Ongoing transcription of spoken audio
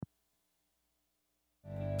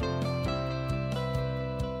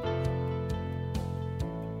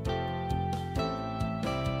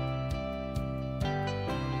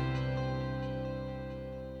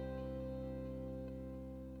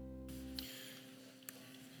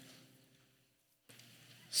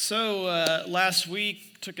Last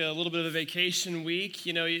week, took a little bit of a vacation week.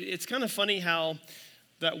 You know, it's kind of funny how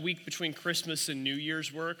that week between Christmas and New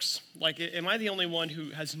Year's works. Like, am I the only one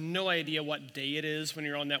who has no idea what day it is when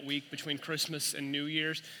you're on that week between Christmas and New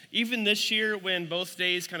Year's? Even this year, when both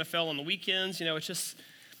days kind of fell on the weekends, it's just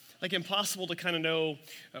like impossible to kind of know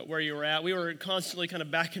where you were at. We were constantly kind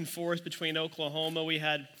of back and forth between Oklahoma. We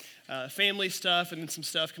had family stuff and then some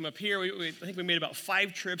stuff come up here. I think we made about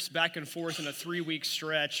 5 trips back and forth in a 3-week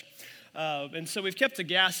stretch. And so we've kept the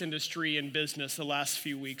gas industry in business the last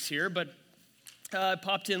few weeks here. But I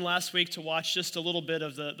popped in last week to watch just a little bit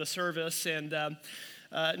of the service and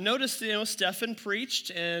noticed, Stephen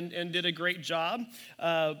preached and did a great job.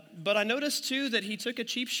 But I noticed, too, that he took a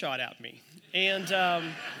cheap shot at me. And,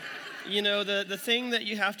 the thing that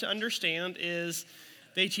you have to understand is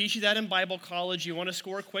they teach you that in Bible college. You want to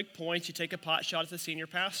score quick points, you take a pot shot at the senior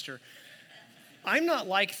pastor. I'm not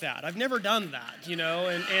like that. I've never done that,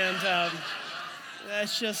 and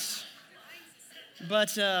that's just,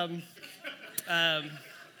 but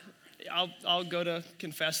I'll go to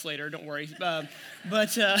confess later, don't worry.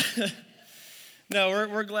 No,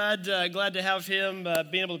 we're glad to have him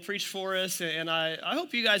being able to preach for us, and I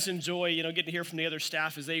hope you guys enjoy, getting to hear from the other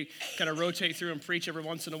staff as they kind of rotate through and preach every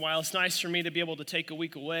once in a while. It's nice for me to be able to take a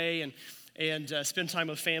week away and spend time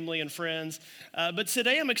with family and friends. But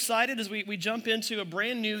today I'm excited as we jump into a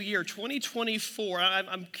brand new year, 2024.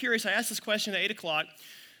 I'm curious, I asked this question at 8 o'clock.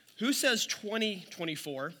 Who says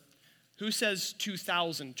 2024? Who says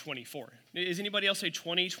 2024? Does anybody else say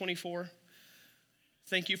 2024?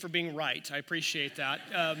 Thank you for being right. I appreciate that.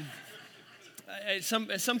 At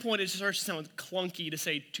some point, it starts to sound clunky to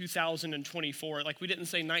say 2024. Like we didn't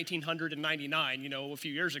say 1999, a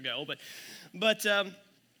few years ago. But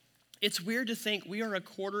it's weird to think we are a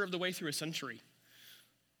quarter of the way through a century.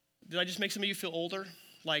 Did I just make some of you feel older?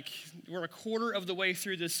 Like we're a quarter of the way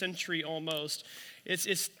through this century almost.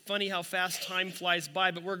 It's funny how fast time flies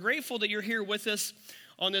by. But we're grateful that you're here with us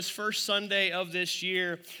on this first Sunday of this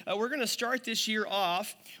year. We're going to start this year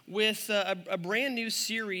off with a brand new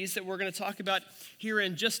series that we're going to talk about here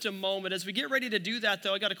in just a moment. As we get ready to do that,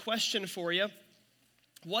 though, I got a question for you.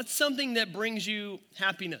 What's something that brings you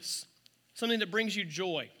happiness? Something that brings you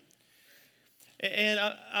joy? And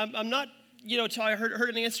I'm not, I heard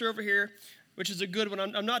an answer over here, which is a good one.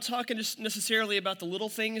 I'm not talking just necessarily about the little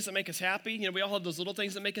things that make us happy. We all have those little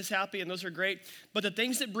things that make us happy, and those are great. But the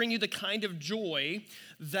things that bring you the kind of joy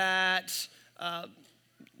that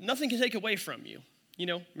nothing can take away from you.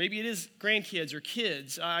 Maybe it is grandkids or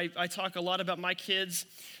kids. I talk a lot about my kids.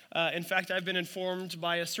 In fact, I've been informed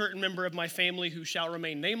by a certain member of my family who shall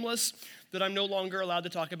remain nameless that I'm no longer allowed to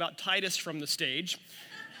talk about Titus from the stage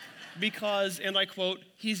because, and I quote,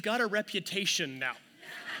 he's got a reputation now.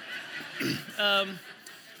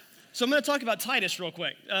 So I'm going to talk about Titus real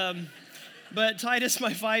quick. But Titus,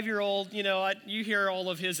 my 5-year-old, you hear all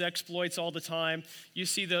of his exploits all the time. You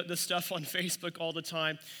see the stuff on Facebook all the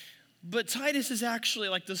time. But Titus is actually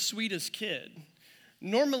like the sweetest kid.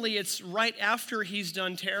 Normally, it's right after he's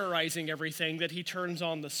done terrorizing everything that he turns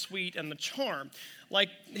on the sweet and the charm. Like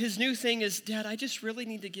his new thing is, Dad, I just really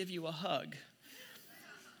need to give you a hug.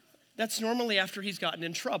 That's normally after he's gotten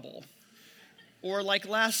in trouble. Or like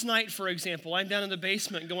last night, for example, I'm down in the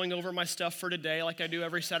basement going over my stuff for today like I do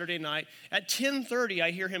every Saturday night. At 10:30, I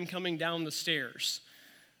hear him coming down the stairs.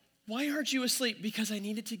 Why aren't you asleep? Because I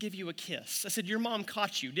needed to give you a kiss. I said, your mom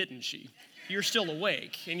caught you, didn't she? You're still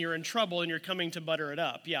awake and you're in trouble and you're coming to butter it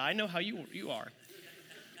up. Yeah, I know how you are.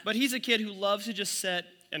 But he's a kid who loves to just sit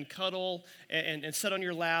and cuddle and sit on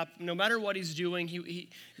your lap. No matter what he's doing, he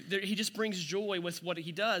just brings joy with what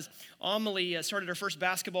he does. Amelie started her first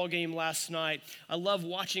basketball game last night. I love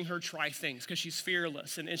watching her try things because she's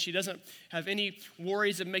fearless and she doesn't have any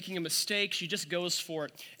worries of making a mistake. She just goes for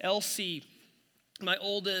it. Elsie, my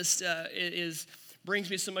oldest,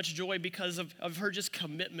 brings me so much joy because of her just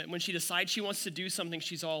commitment. When she decides she wants to do something,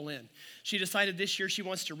 she's all in. She decided this year she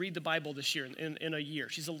wants to read the Bible this year in a year.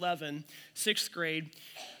 She's 11, 6th grade.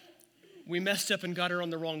 We messed up and got her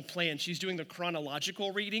on the wrong plan. She's doing the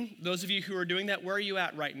chronological reading. Those of you who are doing that, where are you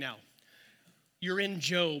at right now? You're in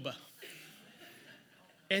Job.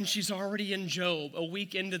 And she's already in Job a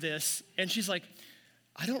week into this. And she's like,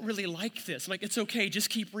 I don't really like this. I'm like, it's okay,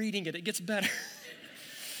 just keep reading it. It gets better.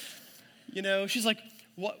 She's like,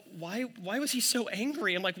 what? Why was he so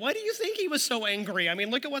angry? I'm like, why do you think he was so angry? I mean,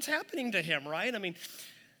 look at what's happening to him, right? I mean,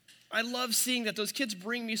 I love seeing that those kids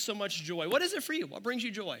bring me so much joy. What is it for you? What brings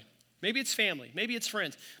you joy? Maybe it's family. Maybe it's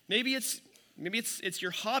friends. Maybe it's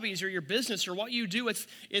your hobbies or your business or what you do.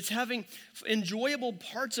 It's having enjoyable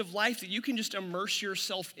parts of life that you can just immerse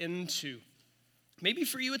yourself into. Maybe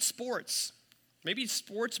for you it's sports. Maybe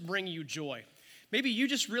sports bring you joy. Maybe you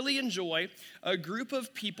just really enjoy a group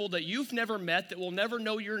of people that you've never met, that will never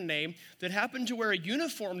know your name, that happen to wear a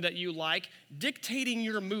uniform that you like, dictating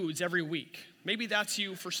your moods every week. Maybe that's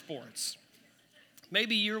you for sports.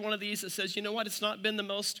 Maybe you're one of these that says, you know what, it's not been the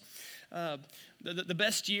most, the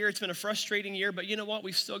best year. It's been a frustrating year, but you know what?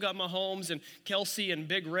 We've still got Mahomes and Kelsey and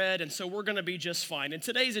Big Red, and so we're going to be just fine. And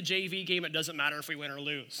today's a JV game. It doesn't matter if we win or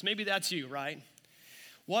lose. Maybe that's you, right?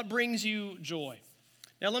 What brings you joy?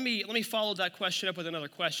 Now, let me follow that question up with another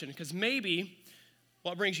question, because maybe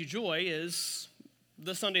what brings you joy is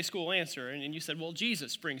the Sunday school answer, and you said, well,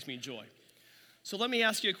 Jesus brings me joy. So let me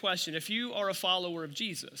ask you a question. If you are a follower of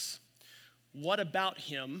Jesus, what about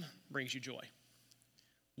him brings you joy?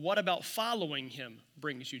 What about following him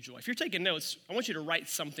brings you joy? If you're taking notes, I want you to write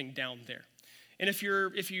something down there. And if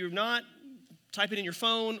you're not, type it in your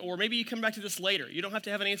phone, or maybe you come back to this later. You don't have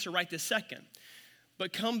to have an answer right this second.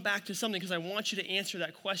 But come back to something, because I want you to answer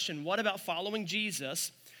that question. What about following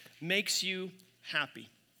Jesus makes you happy?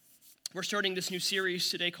 We're starting this new series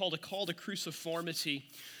today called A Call to Cruciformity.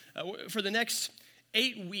 For the next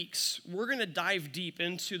 8 weeks, we're going to dive deep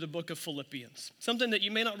into the book of Philippians. Something that you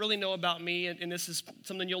may not really know about me, and this is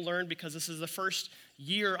something you'll learn because this is the first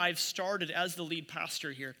year I've started as the lead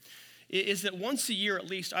pastor here, is that once a year at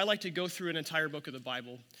least, I like to go through an entire book of the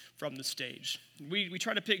Bible from the stage. We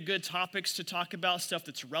try to pick good topics to talk about, stuff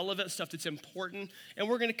that's relevant, stuff that's important, and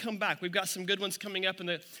we're going to come back. We've got some good ones coming up in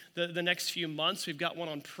the next few months. We've got one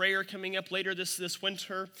on prayer coming up later this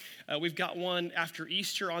winter. We've got one after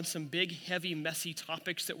Easter on some big, heavy, messy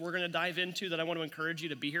topics that we're going to dive into that I want to encourage you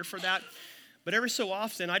to be here for that. But every so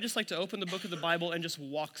often, I just like to open the book of the Bible and just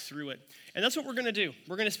walk through it. And that's what we're going to do.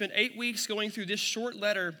 We're going to spend 8 weeks going through this short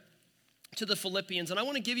letter to the Philippians, and I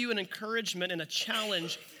want to give you an encouragement and a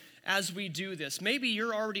challenge as we do this. Maybe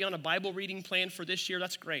you're already on a Bible reading plan for this year.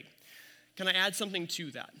 That's great. Can I add something to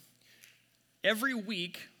that? Every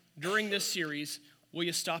week during this series, will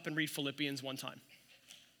you stop and read Philippians one time?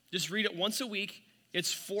 Just read it once a week.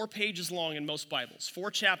 It's 4 pages long in most Bibles.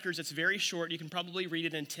 4 chapters. It's very short. You can probably read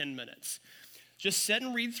it in 10 minutes. Just sit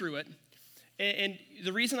and read through it. And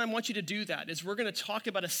the reason I want you to do that is we're going to talk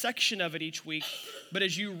about a section of it each week, but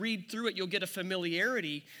as you read through it, you'll get a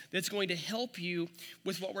familiarity that's going to help you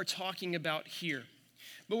with what we're talking about here.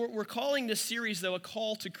 But we're calling this series, though, A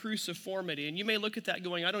Call to Cruciformity, and you may look at that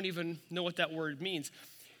going, I don't even know what that word means.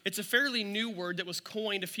 It's a fairly new word that was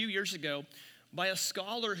coined a few years ago by a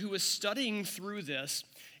scholar who was studying through this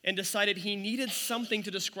and decided he needed something to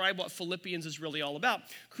describe what Philippians is really all about.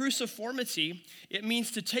 Cruciformity, it means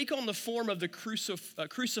to take on the form of the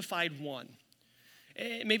crucified one.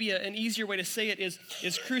 Maybe an easier way to say it is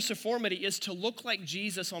cruciformity is to look like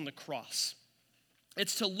Jesus on the cross.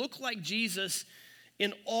 It's to look like Jesus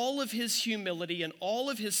in all of his humility and all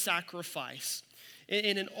of his sacrifice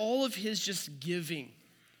and in all of his just giving.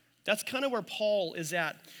 That's kind of where Paul is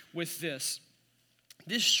at with this.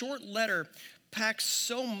 This short letter packs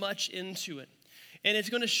so much into it. And it's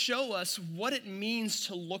going to show us what it means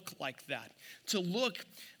to look like that, to look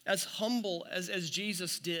as humble as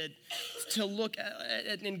Jesus did, to look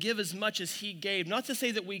at and give as much as he gave. Not to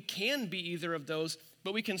say that we can be either of those,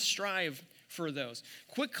 but we can strive for those.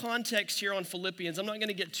 Quick context here on Philippians. I'm not going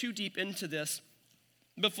to get too deep into this,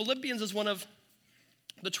 but Philippians is one of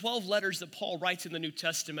the 12 letters that Paul writes in the New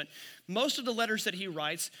Testament. Most of the letters that he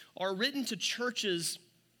writes are written to churches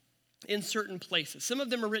in certain places. Some of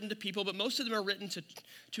them are written to people, but most of them are written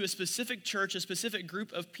to a specific church, a specific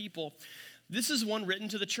group of people. This is one written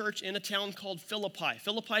to the church in a town called Philippi.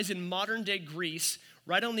 Philippi is in modern-day Greece,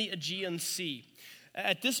 right on the Aegean Sea.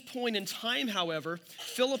 At this point in time, however,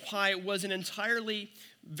 Philippi was an entirely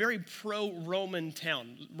very pro-Roman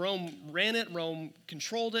town. Rome ran it, Rome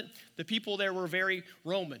controlled it. The people there were very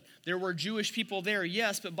Roman. There were Jewish people there,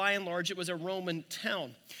 yes, but by and large it was a Roman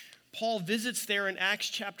town. Paul visits there in Acts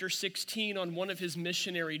chapter 16 on one of his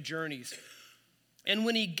missionary journeys. And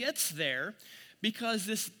when he gets there, because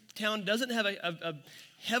this town doesn't have a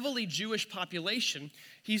heavily Jewish population,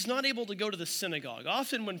 he's not able to go to the synagogue.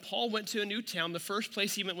 Often when Paul went to a new town, the first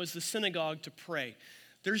place he went was the synagogue to pray.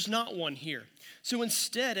 There's not one here. So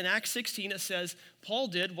instead, in Acts 16, it says, Paul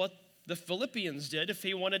did what the Philippians did. If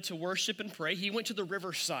he wanted to worship and pray, he went to the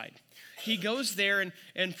riverside. He goes there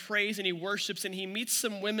and prays and he worships, and he meets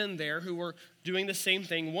some women there who were doing the same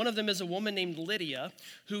thing. One of them is a woman named Lydia,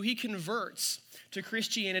 who he converts to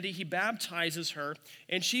Christianity. He baptizes her,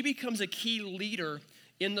 and she becomes a key leader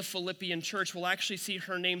in the Philippian church. We'll actually see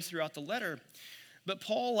her name throughout the letter. But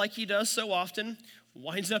Paul, like he does so often,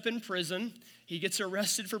 winds up in prison. He gets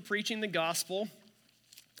arrested for preaching the gospel.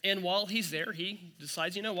 And while he's there, he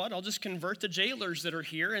decides, you know what, I'll just convert the jailers that are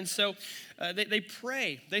here. And so they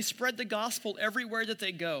pray. They spread the gospel everywhere that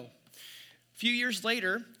they go. A few years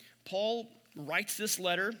later, Paul writes this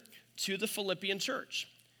letter to the Philippian church.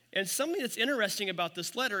 And something that's interesting about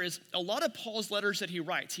this letter is a lot of Paul's letters that he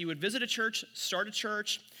writes, he would visit a church, start a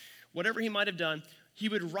church, whatever he might have done, he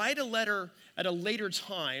would write a letter at a later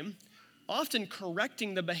time, often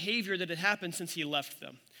correcting the behavior that had happened since he left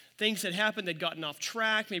them. Things had happened, they'd gotten off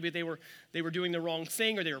track, maybe they were doing the wrong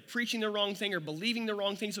thing, or they were preaching the wrong thing, or believing the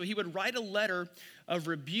wrong thing. So he would write a letter of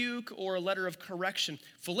rebuke or a letter of correction.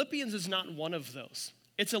 Philippians is not one of those.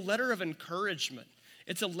 It's a letter of encouragement.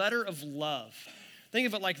 It's a letter of love. Think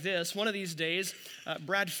of it like this. One of these days,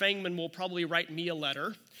 Brad Fangman will probably write me a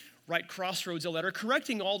letter, write Crossroads a letter,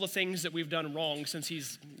 correcting all the things that we've done wrong since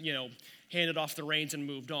he's, handed off the reins and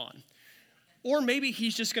moved on. Or maybe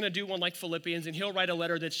he's just going to do one like Philippians, and he'll write a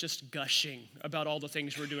letter that's just gushing about all the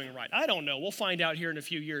things we're doing right. I don't know. We'll find out here in a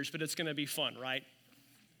few years, but it's going to be fun, right?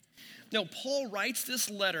 No, Paul writes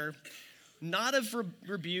this letter not of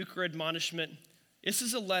rebuke or admonishment. This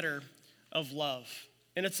is a letter of love,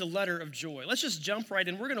 and it's a letter of joy. Let's just jump right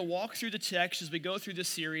in. We're going to walk through the text as we go through this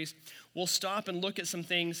series. We'll stop and look at some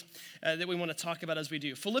things that we want to talk about as we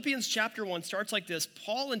do. Philippians chapter 1 starts like this.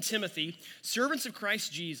 Paul and Timothy, servants of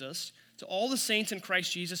Christ Jesus, to all the saints in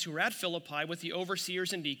Christ Jesus who are at Philippi with the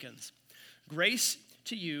overseers and deacons, grace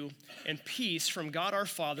to you and peace from God our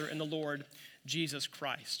Father and the Lord Jesus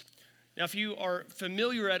Christ. Now, if you are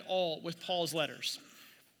familiar at all with Paul's letters,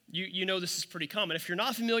 you know this is pretty common. If you're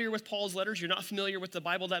not familiar with Paul's letters, you're not familiar with the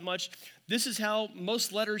Bible that much, this is how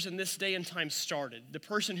most letters in this day and time started. The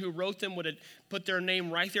person who wrote them would have put their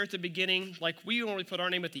name right there at the beginning, like we normally put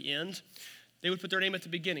our name at the end. They would put their name at the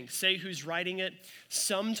beginning, say who's writing it.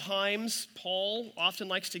 Sometimes Paul often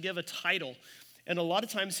likes to give a title, and a lot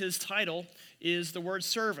of times his title is the word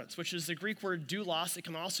servants, which is the Greek word doulos. It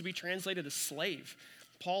can also be translated as slave.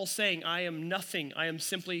 Paul's saying, I am nothing. I am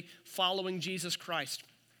simply following Jesus Christ.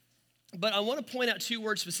 But I want to point out two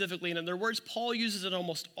words specifically, and they're words Paul uses in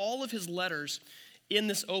almost all of his letters in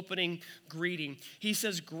this opening greeting. He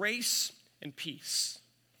says grace and peace.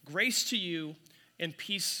 Grace to you and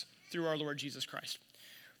peace through our Lord Jesus Christ.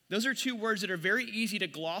 Those are two words that are very easy to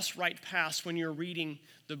gloss right past when you're reading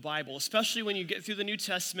the Bible, especially when you get through the New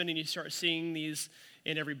Testament and you start seeing these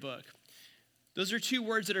in every book. Those are two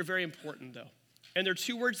words that are very important, though. And they're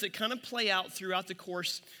two words that kind of play out throughout the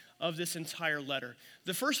course of this entire letter.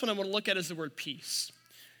 The first one I want to look at is the word peace.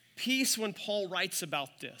 Peace when Paul writes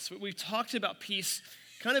about this. We've talked about peace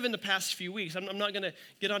kind of in the past few weeks. I'm not going to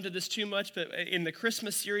get onto this too much, but in the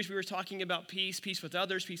Christmas series, we were talking about peace with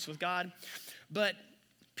others, peace with God. But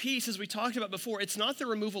peace, as we talked about before, it's not the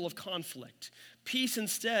removal of conflict. Peace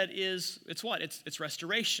instead it's what? It's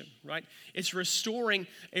restoration, right? It's restoring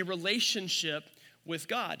a relationship with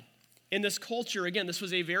God. In this culture, again, this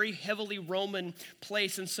was a very heavily Roman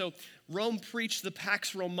place, and so Rome preached the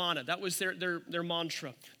Pax Romana. That was their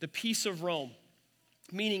mantra, the peace of Rome.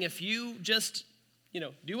 Meaning if you just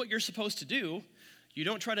do what you're supposed to do. You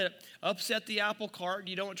don't try to upset the apple cart.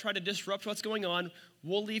 You don't try to disrupt what's going on.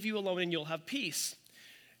 We'll leave you alone and you'll have peace.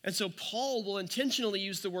 And so Paul will intentionally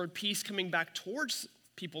use the word peace coming back towards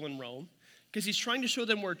people in Rome because he's trying to show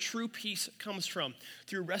them where true peace comes from,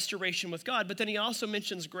 through restoration with God. But then he also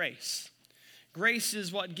mentions grace. Grace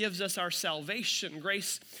is what gives us our salvation.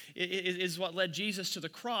 Grace is what led Jesus to the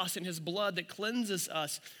cross and his blood that cleanses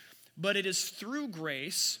us. But it is through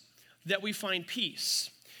grace that we find peace.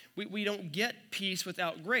 We don't get peace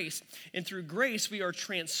without grace. And through grace, we are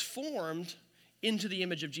transformed into the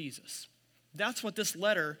image of Jesus. That's what this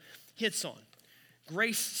letter hits on.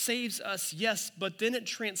 Grace saves us, yes, but then it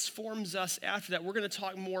transforms us after that. We're going to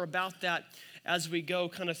talk more about that as we go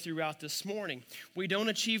kind of throughout this morning. We don't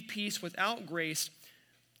achieve peace without grace,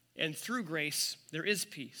 and through grace, there is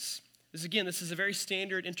peace. This is a very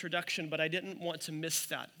standard introduction, but I didn't want to miss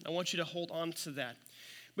that. I want you to hold on to that.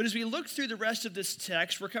 But as we look through the rest of this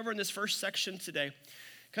text, we're covering this first section today,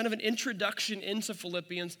 kind of an introduction into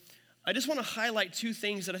Philippians. I just want to highlight two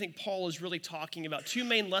things that I think Paul is really talking about, two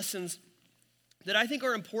main lessons that I think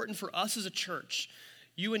are important for us as a church,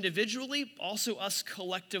 you individually, also us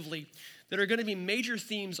collectively, that are going to be major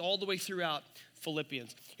themes all the way throughout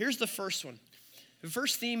Philippians. Here's the first one. The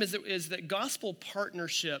first theme is that gospel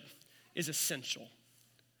partnership is essential.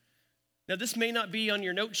 Now, this may not be on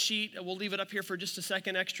your note sheet. We'll leave it up here for just a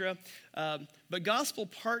second extra. But gospel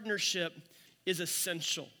partnership is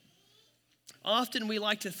essential. Often we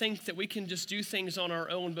like to think that we can just do things on our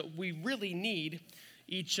own, but we really need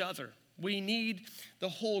each other. We need the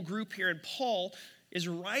whole group here. And Paul is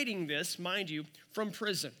writing this, mind you, from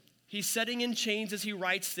prison. He's sitting in chains as he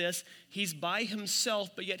writes this. He's by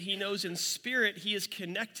himself, but yet he knows in spirit he is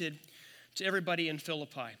connected to everybody in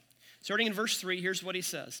Philippi. Starting in verse 3, here's what he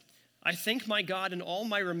says. I thank my God in all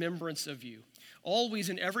my remembrance of you, always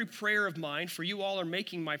in every prayer of mine, for you all are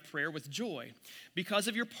making my prayer with joy, because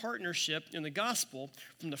of your partnership in the gospel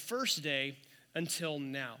from the first day until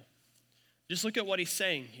now. Just look at what he's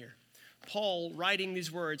saying here. Paul writing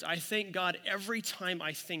these words, I thank God every time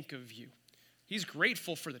I think of you. He's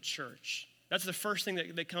grateful for the church. That's the first thing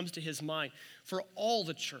that comes to his mind. For all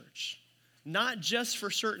the church. Not just for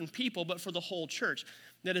certain people, but for the whole church.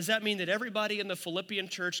 Now, does that mean that everybody in the Philippian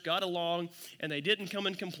church got along and they didn't come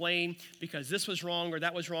and complain because this was wrong or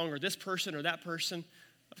that was wrong or this person or that person?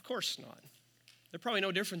 Of course not. They're probably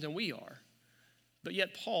no different than we are. But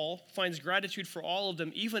yet Paul finds gratitude for all of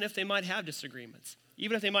them, even if they might have disagreements,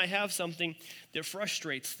 even if they might have something that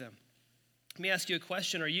frustrates them. Let me ask you a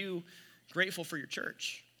question. Are you grateful for your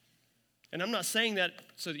church? And I'm not saying that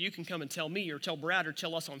so that you can come and tell me or tell Brad or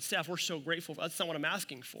tell us on staff, we're so grateful. That's not what I'm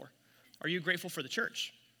asking for. Are you grateful for the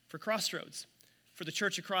church, for Crossroads, for the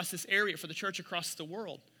church across this area, for the church across the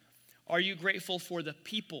world? Are you grateful for the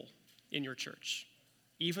people in your church,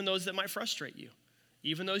 even those that might frustrate you,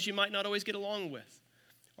 even those you might not always get along with?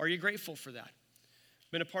 Are you grateful for that?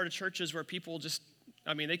 I've been a part of churches where people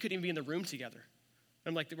they couldn't even be in the room together.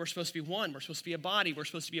 I'm like, we're supposed to be one, we're supposed to be a body, we're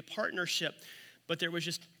supposed to be a partnership, but there was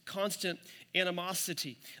just constant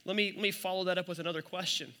animosity. Let me follow that up with another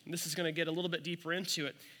question. And this is going to get a little bit deeper into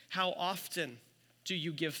it. How often do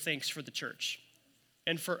you give thanks for the church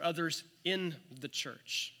and for others in the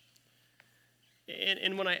church?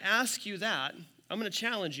 And when I ask you that, I'm going to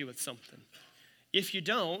challenge you with something. If you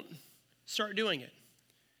don't, start doing it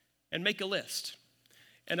and make a list.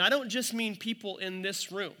 And I don't just mean people in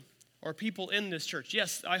this room or people in this church.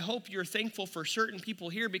 Yes, I hope you're thankful for certain people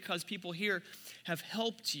here because people here have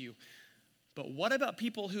helped you. But what about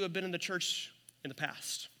people who have been in the church in the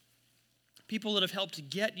past? People that have helped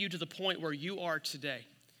get you to the point where you are today.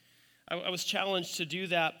 I was challenged to do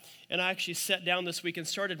that, and I actually sat down this week and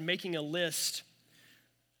started making a list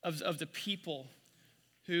of the people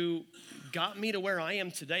who got me to where I am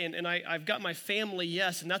today. And I've got my family,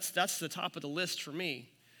 yes, and that's the top of the list for me.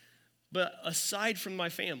 But aside from my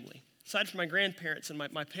family, aside from my grandparents and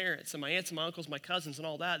my parents and my aunts and my uncles, my cousins and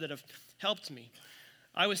all that have helped me,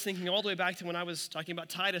 I was thinking all the way back to when I was talking about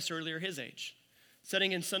Titus earlier, his age.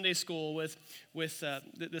 Sitting in Sunday school with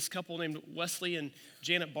this couple named Wesley and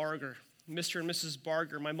Janet Barger, Mr. and Mrs.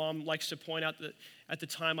 Barger. My mom likes to point out that at the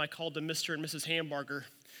time I called them Mr. and Mrs. Hamburger.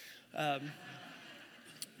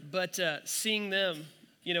 But seeing them,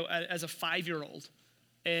 as a 5-year-old,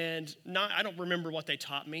 and I don't remember what they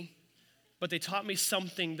taught me, but they taught me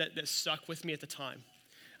something that stuck with me at the time.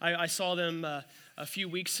 I saw them a few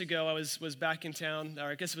weeks ago. I was back in town, or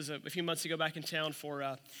I guess it was a few months ago, back in town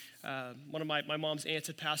for one of my mom's aunts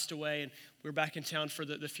had passed away, and we were back in town for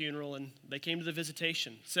the funeral, and they came to the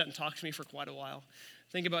visitation, sat and talked to me for quite a while.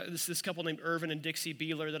 Think about this couple named Irvin and Dixie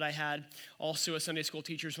Beeler that I had, also as Sunday school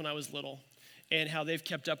teachers when I was little, and how they've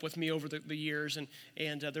kept up with me over the years,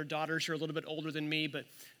 and their daughters are a little bit older than me, but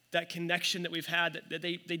that connection that we've had, that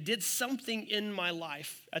they did something in my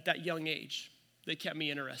life at that young age. They kept me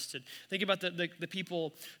interested. Think about the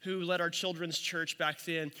people who led our children's church back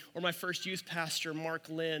then, or my first youth pastor, Mark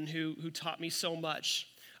Lynn, who taught me so much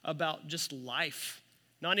about just life.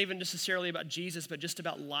 Not even necessarily about Jesus, but just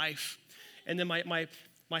about life. And then my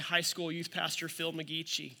high school youth pastor, Phil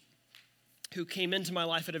McGeechee, who came into my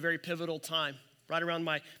life at a very pivotal time, right around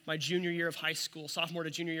my junior year of high school, sophomore to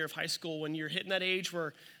junior year of high school, when you're hitting that age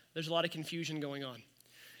where there's a lot of confusion going on.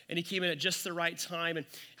 And he came in at just the right time, and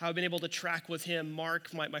how I've been able to track with him.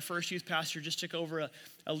 Mark, my first youth pastor, just took over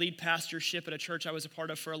a lead pastorship at a church I was a part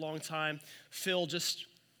of for a long time. Phil just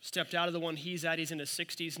stepped out of the one he's at. He's in his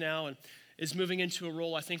 60s now and is moving into a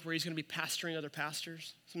role, I think, where he's going to be pastoring other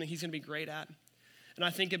pastors, something he's going to be great at. And I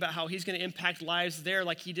think about how he's going to impact lives there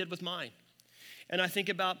like he did with mine. And I think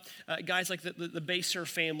about guys like the Baser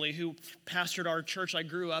family who pastored our church I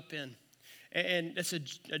grew up in. And it's a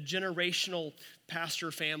generational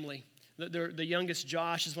pastor family. The youngest,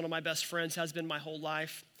 Josh, is one of my best friends, has been my whole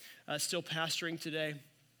life, still pastoring today.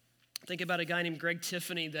 Think about a guy named Greg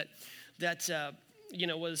Tiffany that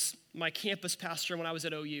was my campus pastor when I was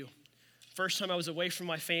at OU. First time I was away from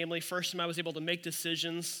my family, first time I was able to make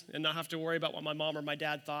decisions and not have to worry about what my mom or my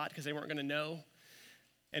dad thought because they weren't going to know.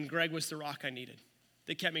 And Greg was the rock I needed.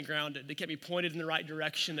 They kept me grounded. They kept me pointed in the right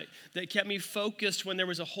direction. That kept me focused when there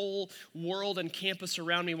was a whole world and campus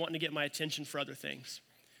around me wanting to get my attention for other things.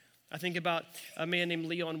 I think about a man named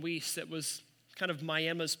Leon Weiss that was kind of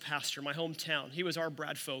Miami's pastor, my hometown. He was our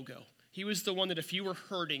Brad Fogo. He was the one that if you were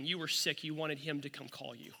hurting, you were sick, you wanted him to come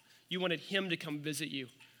call you. You wanted him to come visit you.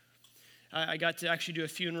 I got to actually do a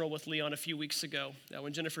funeral with Leon a few weeks ago.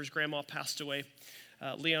 When Jennifer's grandma passed away,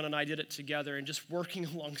 Leon and I did it together, and just working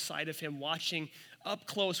alongside of him, watching up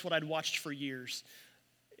close what I'd watched for years.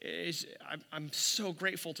 I'm so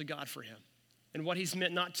grateful to God for him and what he's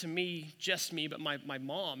meant, not to me, just me, but my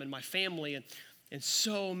mom and my family and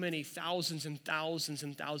so many thousands and thousands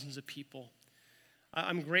and thousands of people.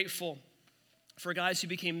 I'm grateful for guys who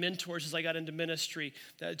became mentors as I got into ministry.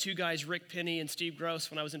 The two guys, Rick Penny and Steve Gross,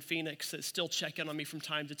 when I was in Phoenix, that still check in on me from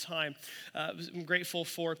time to time. I'm grateful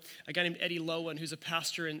for a guy named Eddie Lowen, who's a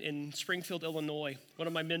pastor in Springfield, Illinois, one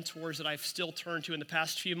of my mentors that I've still turned to in the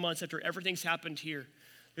past few months after everything's happened here.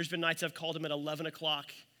 There's been nights I've called him at 11 o'clock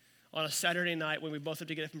on a Saturday night when we both have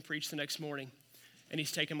to get up and preach the next morning, and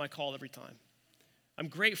he's taken my call every time. I'm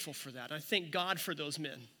grateful for that. I thank God for those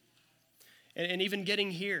men. And even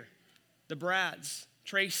getting here, the Brads,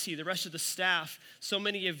 Tracy, the rest of the staff, so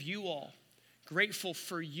many of you all, grateful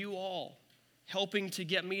for you all helping to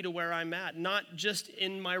get me to where I'm at, not just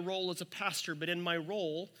in my role as a pastor, but in my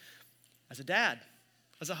role as a dad,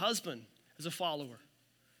 as a husband, as a follower.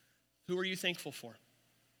 Who are you thankful for?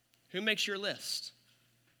 Who makes your list?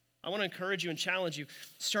 I want to encourage you and challenge you.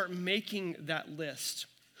 Start making that list.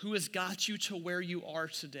 Who has got you to where you are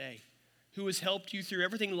today? Who has helped you through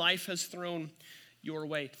everything life has thrown your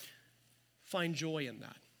way? Find joy in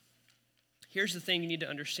that. Here's the thing you need to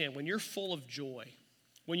understand. When you're full of joy,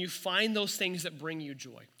 when you find those things that bring you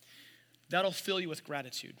joy, that'll fill you with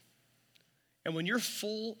gratitude. And when you're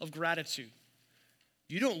full of gratitude,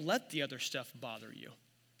 you don't let the other stuff bother you.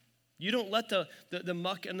 You don't let the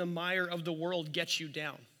muck and the mire of the world get you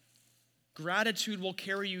down. Gratitude will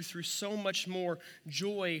carry you through so much more.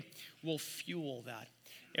 Joy will fuel that.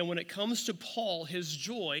 And when it comes to Paul, his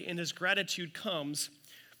joy and his gratitude comes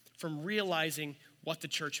from realizing what the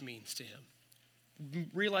church means to him,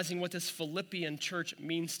 realizing what this Philippian church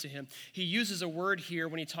means to him. He uses a word here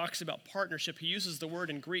when he talks about partnership. He uses the word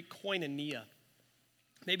in Greek, koinonia.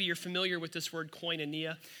 Maybe you're familiar with this word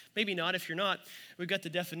koinonia. Maybe not. If you're not, we've got the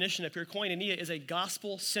definition up here. Koinonia is a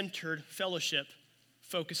gospel-centered fellowship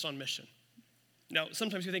focused on mission. Now,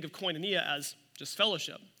 sometimes we think of koinonia as just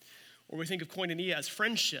fellowship, or we think of koinonia as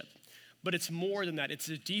friendship, but it's more than that. It's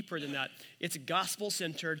deeper than that. It's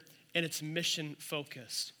gospel-centered, and it's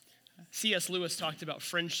mission-focused. C.S. Lewis talked about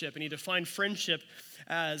friendship, and he defined friendship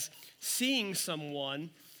as seeing someone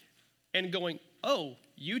and going, oh,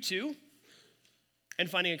 you too? And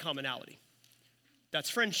finding a commonality. That's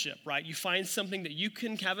friendship, right? You find something that you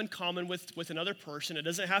can have in common with another person. It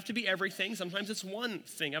doesn't have to be everything. Sometimes it's one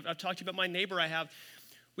thing. I've talked to you about my neighbor I have.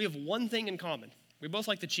 We have one thing in common. We both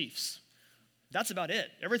like the Chiefs. That's about it.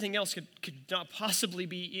 Everything else could not possibly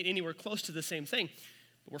be anywhere close to the same thing.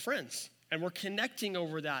 But we're friends, and we're connecting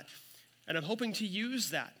over that. And I'm hoping to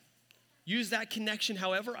use that connection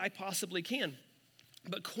however I possibly can.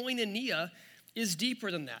 But koinonia is deeper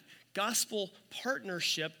than that. Gospel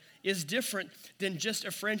partnership is different than just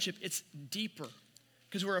a friendship. It's deeper.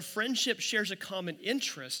 Because where a friendship shares a common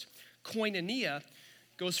interest, koinonia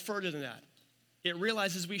goes further than that. It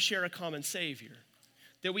realizes we share a common Savior,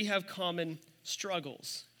 that we have common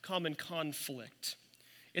struggles, common conflict.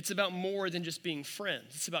 It's about more than just being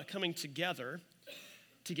friends. It's about coming together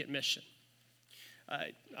to get mission.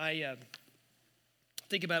 I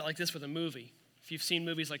think about it like this with a movie. If you've seen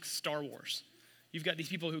movies like Star Wars, you've got these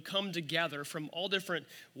people who come together from all different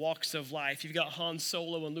walks of life. You've got Han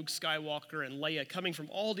Solo and Luke Skywalker and Leia coming from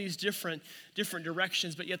all these different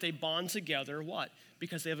directions, but yet they bond together. What?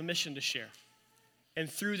 Because they have a mission to share. And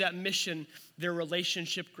through that mission, their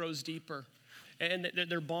relationship grows deeper and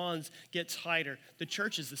their bonds get tighter. The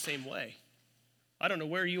church is the same way. I don't know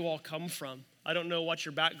where you all come from. I don't know what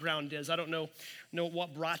your background is. I don't know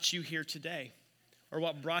what brought you here today or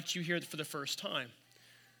what brought you here for the first time.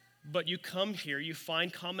 But you come here, you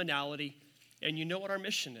find commonality, and you know what our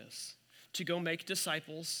mission is. To go make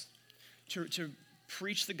disciples, to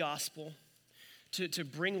preach the gospel, to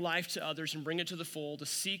bring life to others and bring it to the fold, to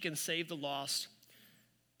seek and save the lost,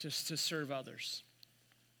 to serve others.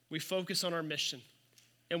 We focus on our mission,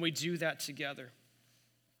 and we do that together.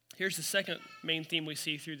 Here's the second main theme we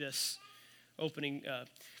see through this opening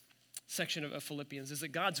section of Philippians, is that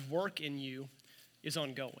God's work in you is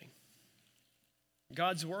ongoing.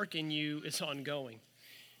 God's work in you is ongoing.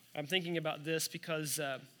 I'm thinking about this because,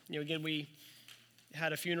 again, we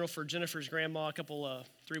had a funeral for Jennifer's grandma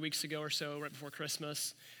 3 weeks ago or so, right before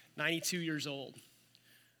Christmas, 92 years old,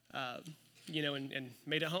 and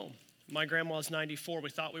made it home. My grandma's 94. We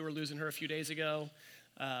thought we were losing her a few days ago.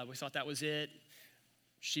 We thought that was it.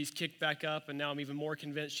 She's kicked back up, and now I'm even more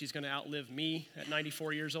convinced she's going to outlive me at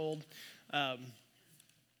 94 years old.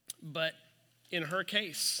 But in her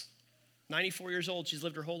case, 94 years old, she's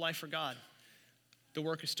lived her whole life for God. The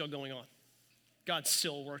work is still going on. God's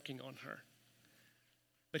still working on her.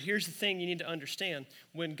 But here's the thing you need to understand.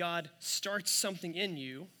 When God starts something in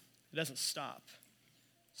you, it doesn't stop.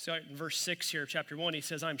 So in verse 6 here of chapter 1, he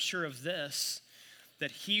says, I'm sure of this,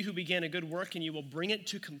 that he who began a good work in you will bring it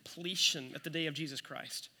to completion at the day of Jesus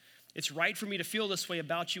Christ. It's right for me to feel this way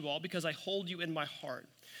about you all because I hold you in my heart.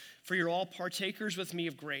 For you're all partakers with me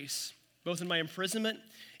of grace, both in my imprisonment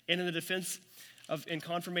and in the defense of and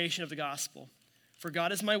confirmation of the gospel. For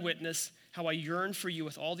God is my witness, how I yearn for you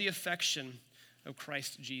with all the affection of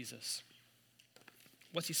Christ Jesus.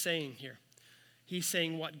 What's he saying here? He's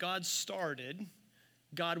saying what God started,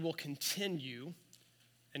 God will continue,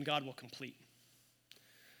 and God will complete.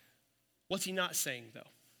 What's he not saying, though?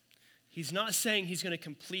 He's not saying he's going to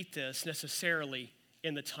complete this necessarily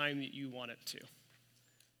in the time that you want it to.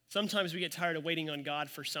 Sometimes we get tired of waiting on God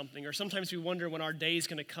for something, or sometimes we wonder when our day is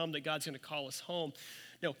going to come that God's going to call us home.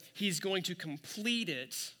 No, he's going to complete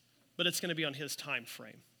it, but it's going to be on his time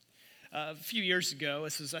frame. A few years ago,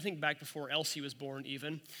 this was, I think, back before Elsie was born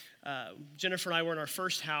even, Jennifer and I were in our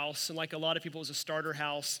first house, and like a lot of people, it was a starter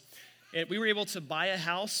house. And we were able to buy a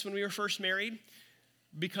house when we were first married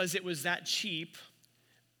because it was that cheap,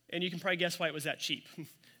 and you can probably guess why it was that cheap.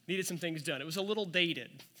 Needed some things done. It was a little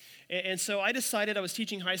dated. And so I decided, I was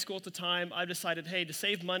teaching high school at the time, I decided, hey, to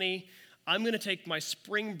save money, I'm going to take my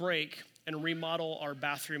spring break and remodel our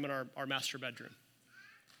bathroom and our master bedroom.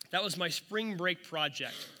 That was my spring break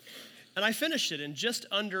project. And I finished it in just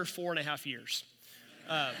under 4.5 years.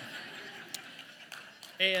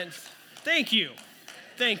 And thank you.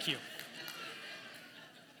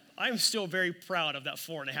 I'm still very proud of that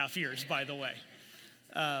 4.5 years, by the way.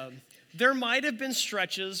 There might have been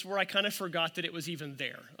stretches where I kind of forgot that it was even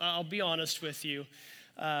there. I'll be honest with you.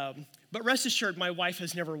 But rest assured, my wife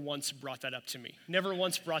has never once brought that up to me. Never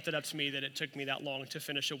once brought that up to me that it took me that long to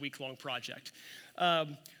finish a week-long project.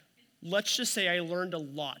 Let's just say I learned a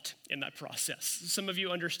lot in that process. Some of you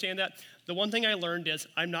understand that. The one thing I learned is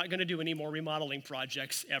I'm not going to do any more remodeling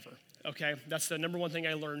projects ever, okay? That's the number one thing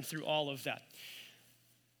I learned through all of that.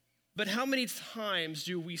 But how many times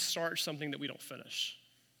do we start something that we don't finish?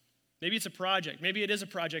 Maybe it's a project. Maybe it is a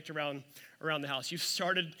project around the house. You've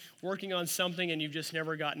started working on something and you've just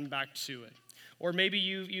never gotten back to it. Or maybe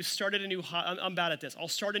you started a new hobby. I'm bad at this. I'll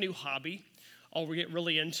start a new hobby. I'll get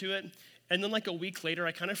really into it. And then like a week later,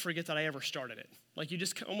 I kind of forget that I ever started it. Like you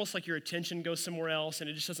just, almost like your attention goes somewhere else and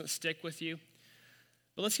it just doesn't stick with you.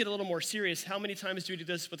 But let's get a little more serious. How many times do we do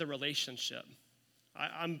this with a relationship?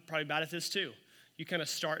 I'm probably bad at this too. You kind of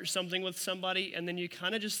start something with somebody and then you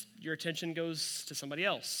kind of just, your attention goes to somebody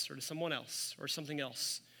else or to someone else or something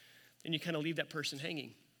else. And you kind of leave that person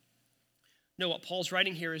hanging. No, what Paul's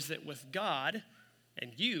writing here is that with God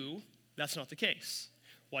and you, that's not the case.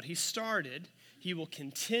 What he started, he will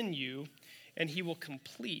continue and he will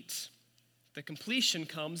complete. The completion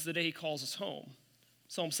comes the day he calls us home.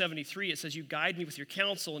 Psalm 73, it says, you guide me with your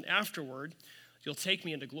counsel and afterward you'll take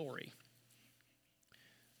me into glory.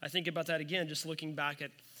 I think about that again, just looking back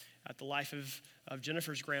at the life of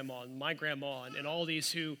Jennifer's grandma and my grandma and all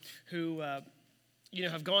these who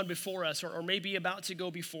have gone before us or may be about to go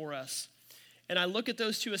before us. And I look at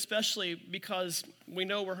those two especially because we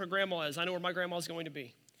know where her grandma is. I know where my grandma is going to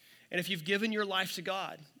be. And if you've given your life to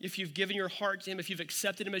God, if you've given your heart to him, if you've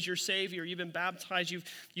accepted him as your Savior, you've been baptized,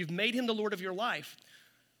 you've made him the Lord of your life,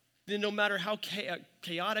 then no matter how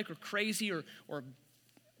chaotic or crazy or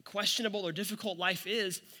questionable or difficult life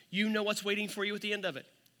is, you know what's waiting for you at the end of it.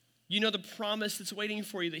 You know the promise that's waiting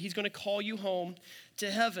for you, that he's going to call you home to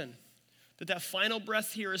heaven, that final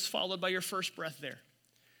breath here is followed by your first breath there.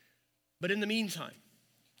 But in the meantime,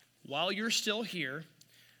 while you're still here,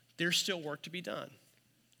 there's still work to be done.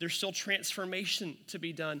 There's still transformation to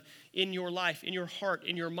be done in your life, in your heart,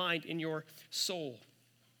 in your mind, in your soul.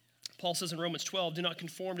 Paul says in Romans 12, do not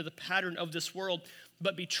conform to the pattern of this world,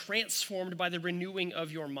 but be transformed by the renewing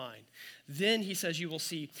of your mind. Then, he says, you will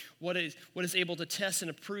see what is able to test and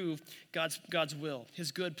approve God's will,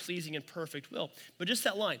 his good, pleasing, and perfect will. But just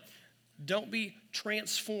that line, don't be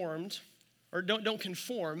transformed, or don't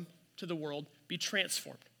conform to the world, be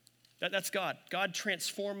transformed. That's God. God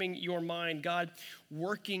transforming your mind, God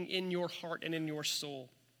working in your heart and in your soul.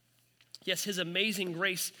 Yes, his amazing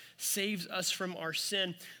grace saves us from our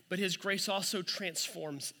sin, but his grace also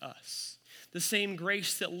transforms us. The same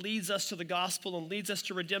grace that leads us to the gospel and leads us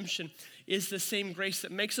to redemption is the same grace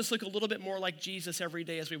that makes us look a little bit more like Jesus every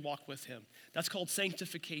day as we walk with him. That's called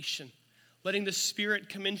sanctification, letting the Spirit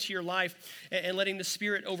come into your life and letting the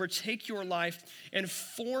Spirit overtake your life and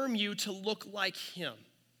form you to look like him.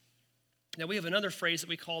 Now, we have another phrase that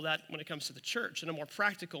we call that when it comes to the church in a more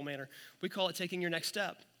practical manner. We call it taking your next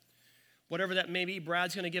step. Whatever that may be,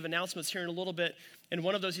 Brad's going to give announcements here in a little bit, and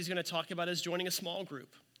one of those he's going to talk about is joining a small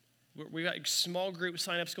group. We got small group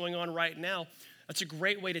signups going on right now. That's a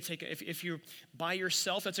great way to take it. If you're by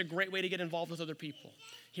yourself, that's a great way to get involved with other people.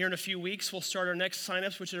 Here in a few weeks, we'll start our next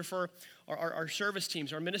signups, which are for our service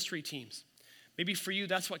teams, our ministry teams. Maybe for you,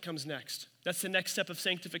 that's what comes next. That's the next step of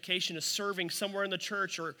sanctification, is serving somewhere in the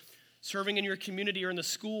church or serving in your community or in the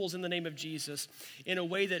schools in the name of Jesus in a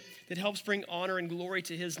way that helps bring honor and glory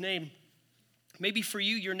to his name. Maybe for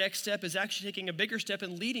you, your next step is actually taking a bigger step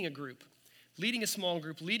in leading a group, leading a small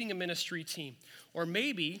group, leading a ministry team. Or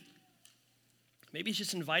maybe it's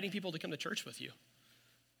just inviting people to come to church with you,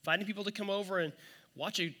 inviting people to come over and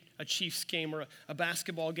watch a Chiefs game or a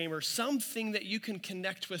basketball game or something that you can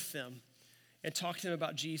connect with them and talk to them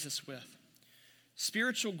about Jesus with.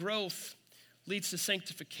 Spiritual growth leads to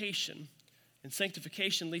sanctification, and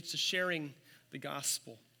sanctification leads to sharing the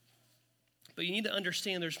gospel. But you need to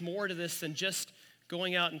understand there's more to this than just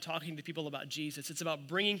going out and talking to people about Jesus. It's about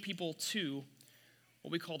bringing people to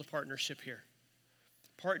what we call the partnership here.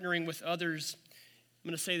 Partnering with others. I'm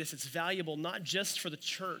going to say this, it's valuable not just for the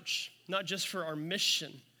church, not just for our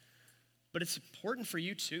mission, but it's important for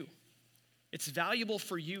you too. It's valuable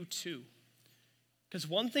for you too. Because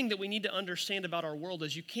one thing that we need to understand about our world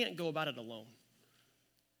is you can't go about it alone.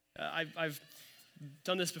 I've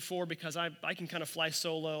done this before because I can kind of fly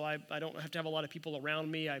solo. I don't have to have a lot of people around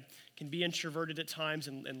me. I can be introverted at times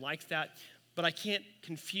and like that, but I can't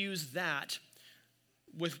confuse that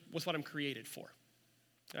with what I'm created for.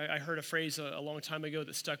 I heard a phrase a long time ago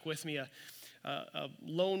that stuck with me. A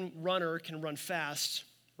lone runner can run fast,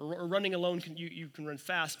 or running alone, you can run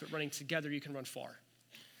fast, but running together, you can run far.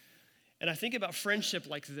 And I think about friendship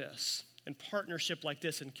like this, and partnership like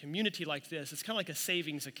this, and community like this. It's kind of like a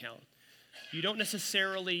savings account. You don't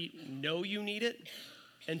necessarily know you need it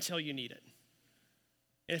until you need it.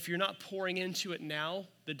 And if you're not pouring into it now,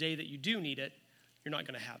 the day that you do need it, you're not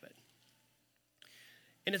going to have it.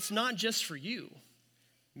 And it's not just for you.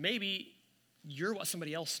 Maybe you're what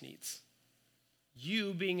somebody else needs.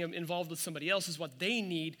 You being involved with somebody else is what they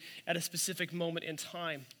need at a specific moment in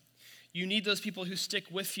time. You need those people who stick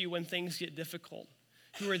with you when things get difficult,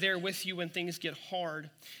 who are there with you when things get hard.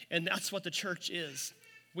 And that's what the church is.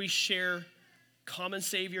 We share common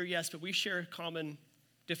Savior, yes, but we share common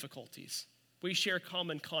difficulties. We share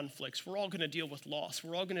common conflicts. We're all going to deal with loss.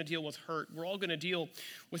 We're all going to deal with hurt. We're all going to deal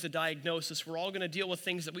with a diagnosis. We're all going to deal with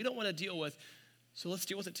things that we don't want to deal with. So let's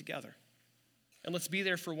deal with it together. And let's be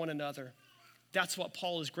there for one another. That's what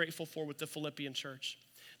Paul is grateful for with the Philippian church.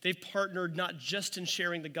 They've partnered not just in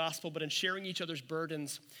sharing the gospel, but in sharing each other's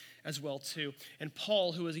burdens as well too. And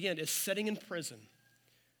Paul, who is sitting in prison,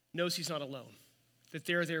 knows he's not alone, that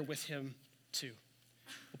they're there with him too.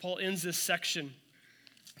 Well, Paul ends this section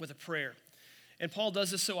with a prayer. And Paul does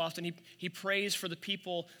this so often. He prays for the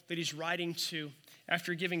people that he's writing to.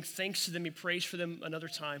 After giving thanks to them, he prays for them another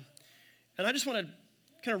time. And I just want to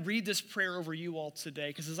kind of read this prayer over you all today,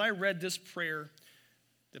 because as I read this prayer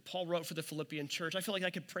that Paul wrote for the Philippian church, I feel like I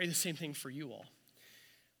could pray the same thing for you all.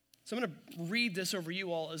 So I'm going to read this over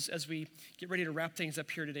you all as we get ready to wrap things up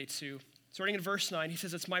here today too. Starting in verse 9, he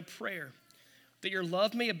says, "It's my prayer that your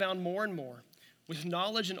love may abound more and more with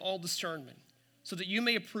knowledge and all discernment, so that you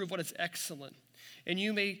may approve what is excellent, and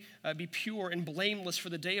you may be pure and blameless for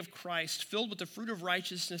the day of Christ, filled with the fruit of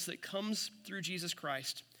righteousness that comes through Jesus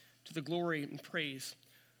Christ, to the glory and praise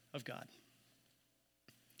of God."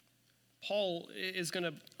 Paul is going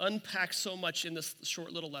to unpack so much in this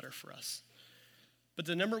short little letter for us. But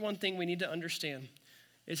the number one thing we need to understand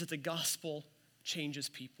is that the gospel changes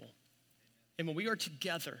people. And when we are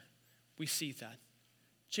together, we see that.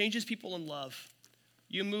 Changes people in love.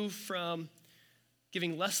 You move from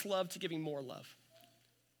giving less love to giving more love.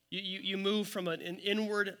 You move from an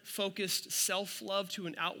inward-focused self-love to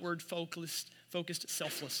an outward-focused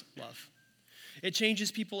selfless love. It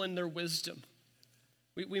changes people in their wisdom.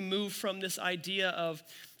 We move from this idea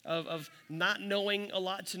of not knowing a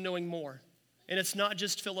lot to knowing more. And it's not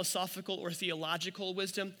just philosophical or theological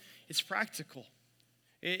wisdom, it's practical.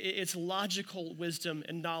 It's logical wisdom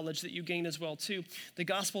and knowledge that you gain as well too. The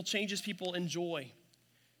gospel changes people in joy.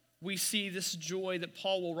 We see this joy that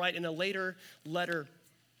Paul will write in a later letter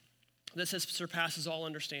that says surpasses all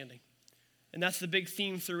understanding. And that's the big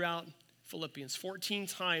theme throughout Philippians. 14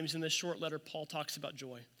 times in this short letter, Paul talks about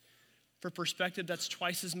joy. For perspective, that's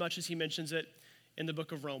twice as much as he mentions it in the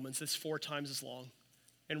book of Romans. It's 4 times as long.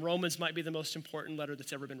 And Romans might be the most important letter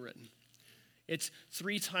that's ever been written. It's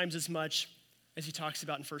 3 times as much as he talks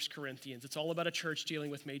about in 1 Corinthians. It's all about a church dealing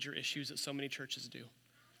with major issues that so many churches do.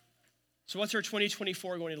 So what's our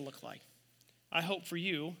 2024 going to look like? I hope for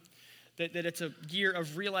you that it's a year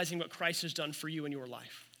of realizing what Christ has done for you in your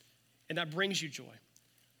life, and that brings you joy.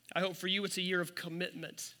 I hope for you it's a year of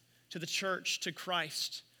commitment to the church, to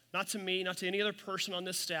Christ, not to me, not to any other person on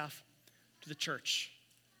this staff, to the church,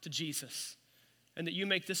 to Jesus, and that you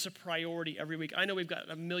make this a priority every week. I know we've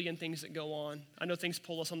got a million things that go on. I know things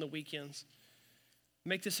pull us on the weekends.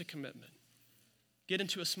 Make this a commitment. Get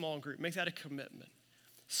into a small group. Make that a commitment.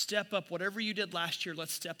 Step up. Whatever you did last year,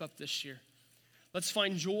 let's step up this year. Let's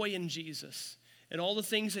find joy in Jesus and all the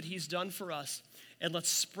things that he's done for us, and let's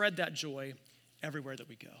spread that joy everywhere that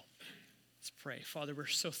we go. Let's pray. Father, we're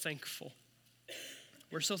so thankful.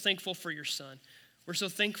 We're so thankful for your Son. We're so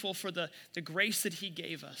thankful for the grace that he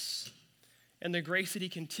gave us and the grace that he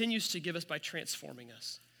continues to give us by transforming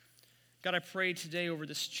us. God, I pray today over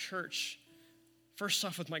this church, first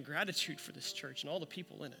off with my gratitude for this church and all the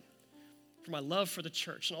people in it, for my love for the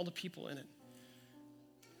church and all the people in it.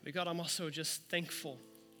 But God, I'm also just thankful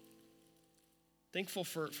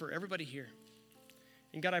for everybody here.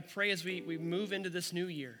 And God, I pray as we move into this new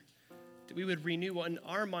year, that we would renew in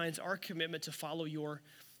our minds our commitment to follow your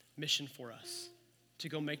mission for us, to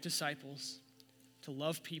go make disciples, to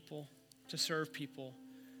love people, to serve people,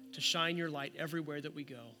 to shine your light everywhere that we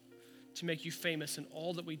go, to make you famous in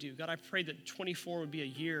all that we do. God, I pray that 24 would be a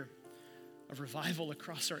year of revival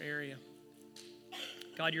across our area.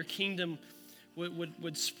 God, your kingdom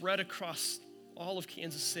would spread across all of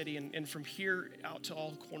Kansas City and from here out to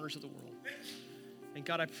all corners of the world. And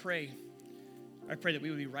God, I pray that we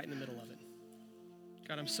would be right in the middle of it.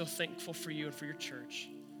 God, I'm so thankful for you and for your church.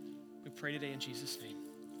 We pray today in Jesus' name.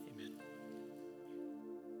 Amen.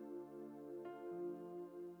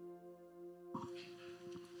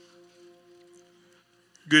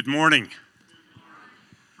 Good morning.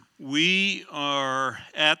 We are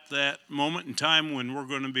at that moment in time when we're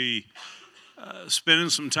going to be spending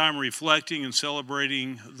some time reflecting and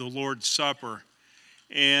celebrating the Lord's Supper.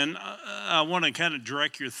 And I want to kind of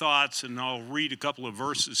direct your thoughts, and I'll read a couple of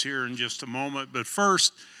verses here in just a moment. But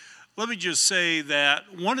first, let me just say that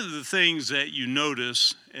one of the things that you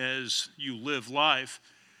notice as you live life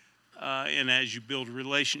and as you build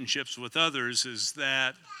relationships with others is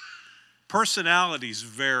that personalities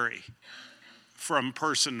vary from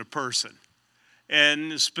person to person.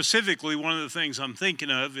 And specifically, one of the things I'm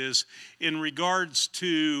thinking of is in regards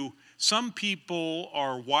to some people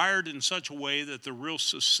are wired in such a way that they're real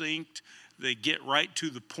succinct. They get right to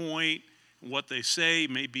the point. What they say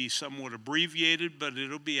may be somewhat abbreviated, but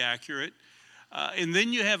it'll be accurate. And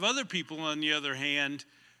then you have other people, on the other hand,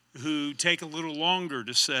 who take a little longer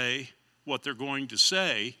to say what they're going to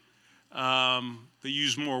say. They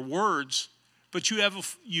use more words, but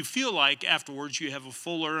you feel like afterwards you have a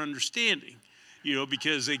fuller understanding,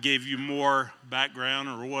 because they gave you more background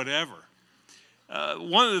or whatever.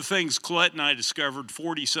 One of the things Colette and I discovered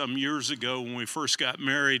 40-some years ago when we first got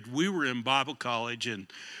married, we were in Bible college, and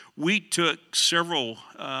we took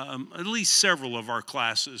at least several of our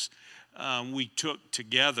classes we took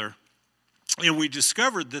together, and we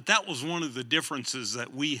discovered that was one of the differences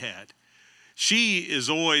that we had. She is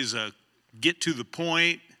always a get to the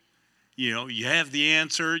point, you have the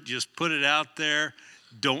answer, just put it out there,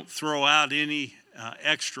 don't throw out any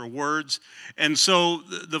extra words. And so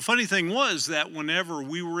the funny thing was that whenever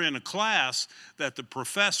we were in a class that the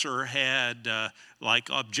professor had like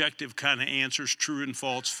objective kind of answers, true and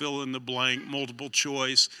false, fill in the blank, multiple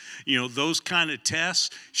choice, those kind of tests,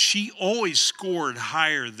 she always scored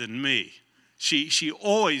higher than me. She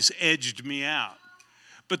always edged me out.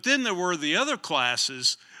 But then there were the other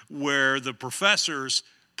classes where the professors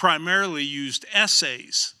primarily used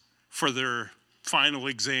essays for their final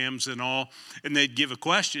exams and all, and they'd give a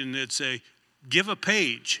question, they'd say, give a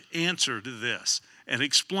page answer to this and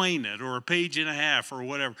explain it, or a page and a half or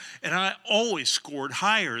whatever. And I always scored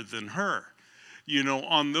higher than her,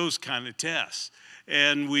 on those kind of tests.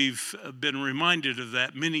 And we've been reminded of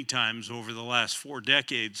that many times over the last 4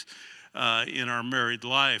 decades in our married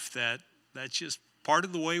life, that's just part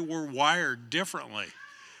of the way we're wired differently.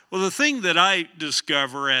 Well, the thing that I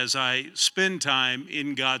discover as I spend time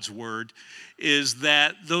in God's Word is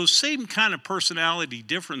that those same kind of personality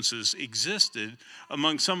differences existed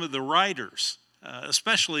among some of the writers,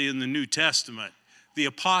 especially in the New Testament, the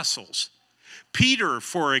apostles. Peter,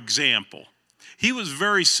 for example, he was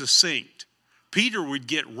very succinct. Peter would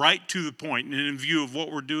get right to the point, and in view of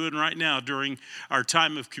what we're doing right now during our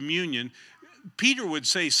time of communion, Peter would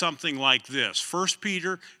say something like this, 1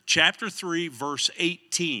 Peter chapter 3, verse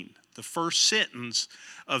 18. The first sentence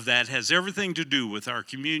of that has everything to do with our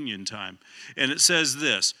communion time. And it says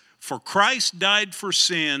this: "For Christ died for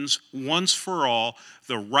sins once for all,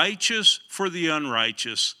 the righteous for the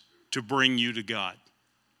unrighteous, to bring you to God."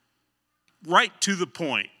 Right to the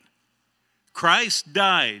point. Christ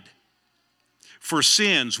died for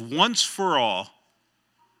sins once for all,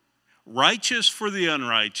 righteous for the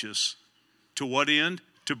unrighteous, to what end?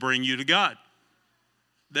 To bring you to God.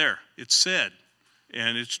 There, it's said,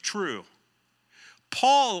 and it's true.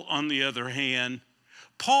 Paul, on the other hand,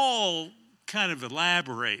 Paul kind of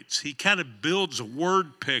elaborates. He kind of builds a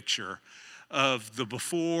word picture of the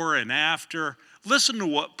before and after. Listen to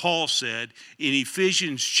what Paul said in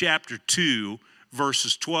Ephesians chapter 2,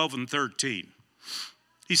 verses 12 and 13.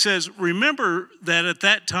 He says, "Remember that at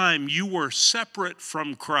that time you were separate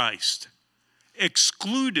from Christ,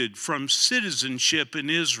 excluded from citizenship in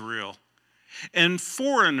Israel, and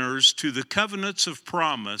foreigners to the covenants of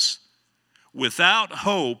promise, without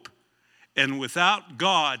hope and without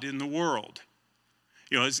God in the world."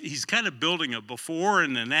 You know, he's kind of building a before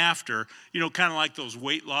and an after, you know, kind of like those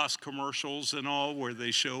weight loss commercials and all where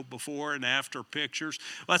they show before and after pictures.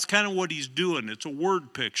 Well, that's kind of what he's doing. It's a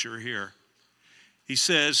word picture here. He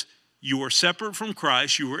says, you were separate from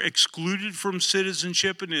Christ, you were excluded from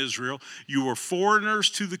citizenship in Israel, you were foreigners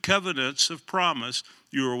to the covenants of promise,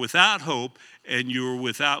 you were without hope, and you were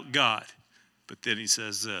without God. But then he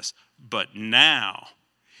says this: "But now,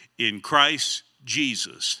 in Christ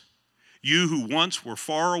Jesus, you who once were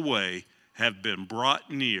far away have been brought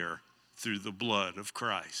near through the blood of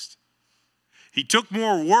Christ." He took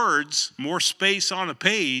more words, more space on a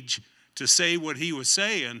page to say what he was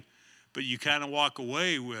saying, but you kind of walk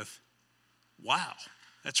away with, wow,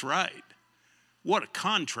 that's right. What a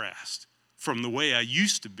contrast from the way I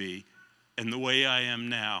used to be and the way I am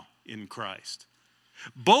now in Christ.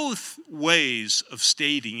 Both ways of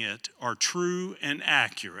stating it are true and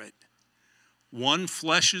accurate. One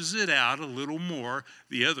fleshes it out a little more.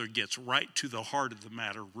 The other gets right to the heart of the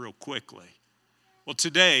matter real quickly. Well,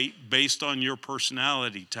 today, based on your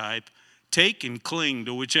personality type, take and cling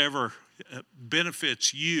to whichever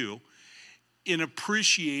benefits you in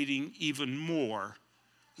appreciating even more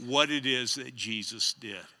what it is that Jesus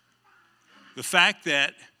did. The fact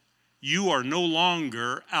that you are no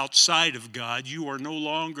longer outside of God, you are no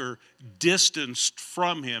longer distanced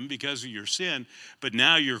from him because of your sin, but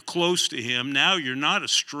now you're close to him. Now you're not a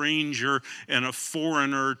stranger and a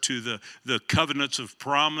foreigner to the covenants of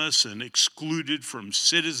promise and excluded from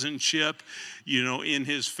citizenship, you know, in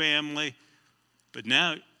his family. But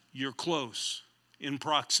now you're close, in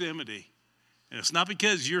proximity. And it's not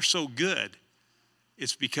because you're so good,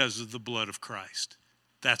 it's because of the blood of Christ.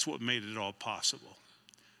 That's what made it all possible.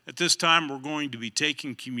 At this time, we're going to be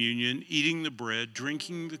taking communion, eating the bread,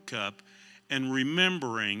 drinking the cup, and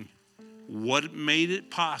remembering what made it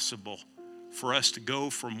possible for us to go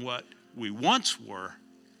from what we once were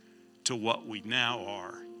to what we now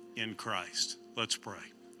are in Christ. Let's pray.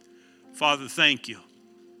 Father, thank you.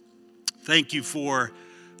 Thank you for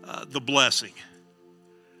the blessing.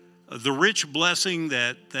 The rich blessing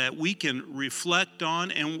that we can reflect on,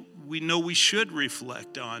 and we know we should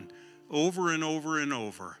reflect on over and over and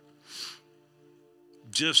over,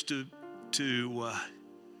 just to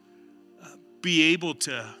be able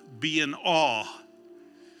to be in awe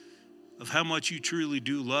of how much you truly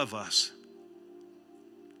do love us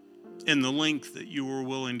and the length that you were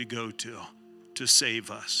willing to go to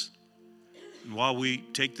save us. And while we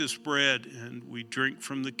take this bread and we drink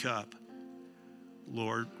from the cup,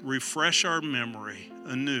 Lord, refresh our memory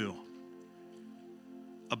anew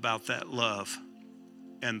about that love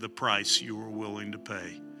and the price you were willing to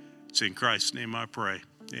pay. It's in Christ's name I pray.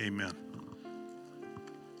 Amen.